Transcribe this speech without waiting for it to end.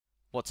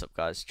What's up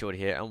guys, Jordy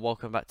here and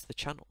welcome back to the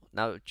channel.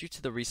 Now, due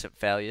to the recent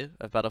failure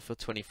of Battlefield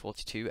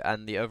 2042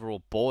 and the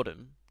overall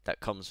boredom that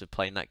comes with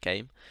playing that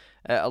game,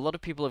 a lot of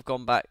people have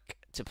gone back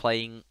to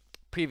playing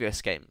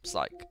previous games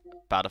like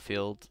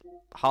Battlefield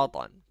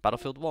Hardline,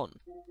 Battlefield 1,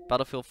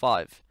 Battlefield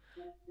 5,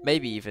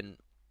 maybe even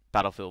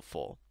Battlefield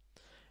 4.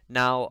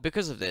 Now,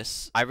 because of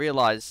this, I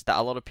realized that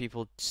a lot of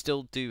people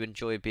still do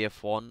enjoy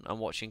BF1 and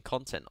watching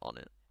content on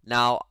it.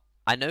 Now,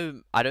 I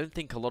don't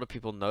think a lot of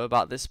people know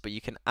about this, but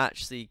you can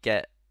actually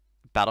get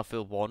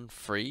Battlefield 1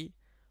 free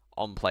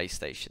on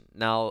PlayStation.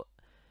 Now,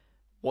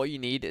 all you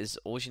need is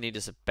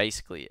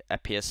basically a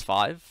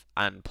PS5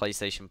 and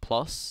PlayStation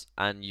Plus,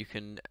 and you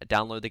can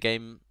download the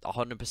game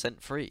 100%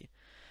 free.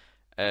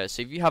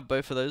 So if you have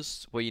both of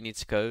those, where you need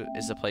to go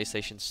is the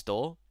PlayStation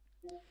Store.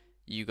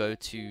 You go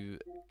to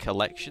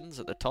Collections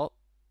at the top.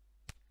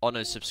 Oh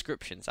no,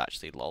 Subscriptions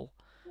actually, lol.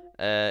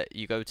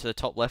 You go to the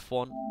top left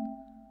one.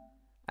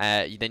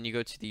 Then you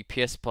go to the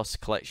PS Plus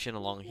collection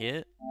along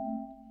here.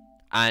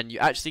 And you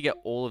actually get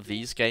all of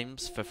these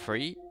games for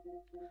free.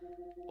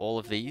 All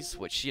of these,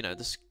 which, you know,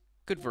 there's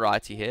good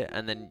variety here.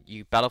 And then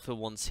Battlefield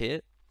 1's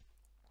here.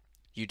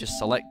 You just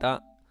select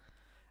that.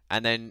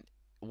 And then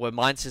where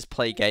mine says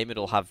play game,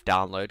 it'll have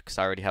download, because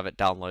I already have it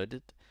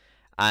downloaded.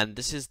 And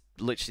this is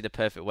literally the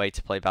perfect way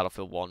to play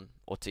Battlefield 1,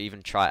 or to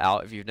even try it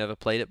out if you've never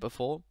played it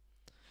before.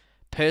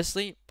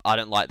 Personally, I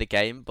don't like the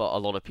game, but a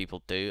lot of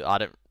people do. I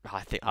don't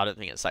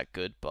think it's that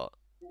good, but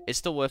it's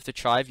still worth a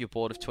try if you're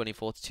bored of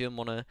 2042 and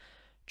want to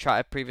try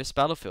a previous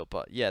Battlefield.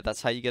 But yeah,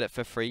 that's how you get it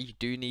for free. You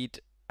do need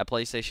a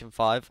PlayStation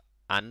 5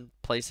 and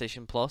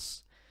PlayStation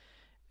Plus.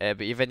 But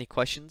if you have any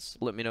questions,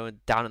 let me know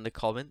down in the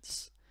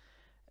comments.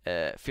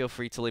 Feel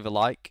free to leave a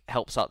like,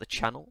 helps out the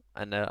channel,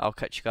 and I'll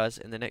catch you guys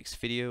in the next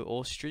video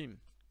or stream.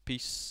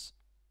 Peace.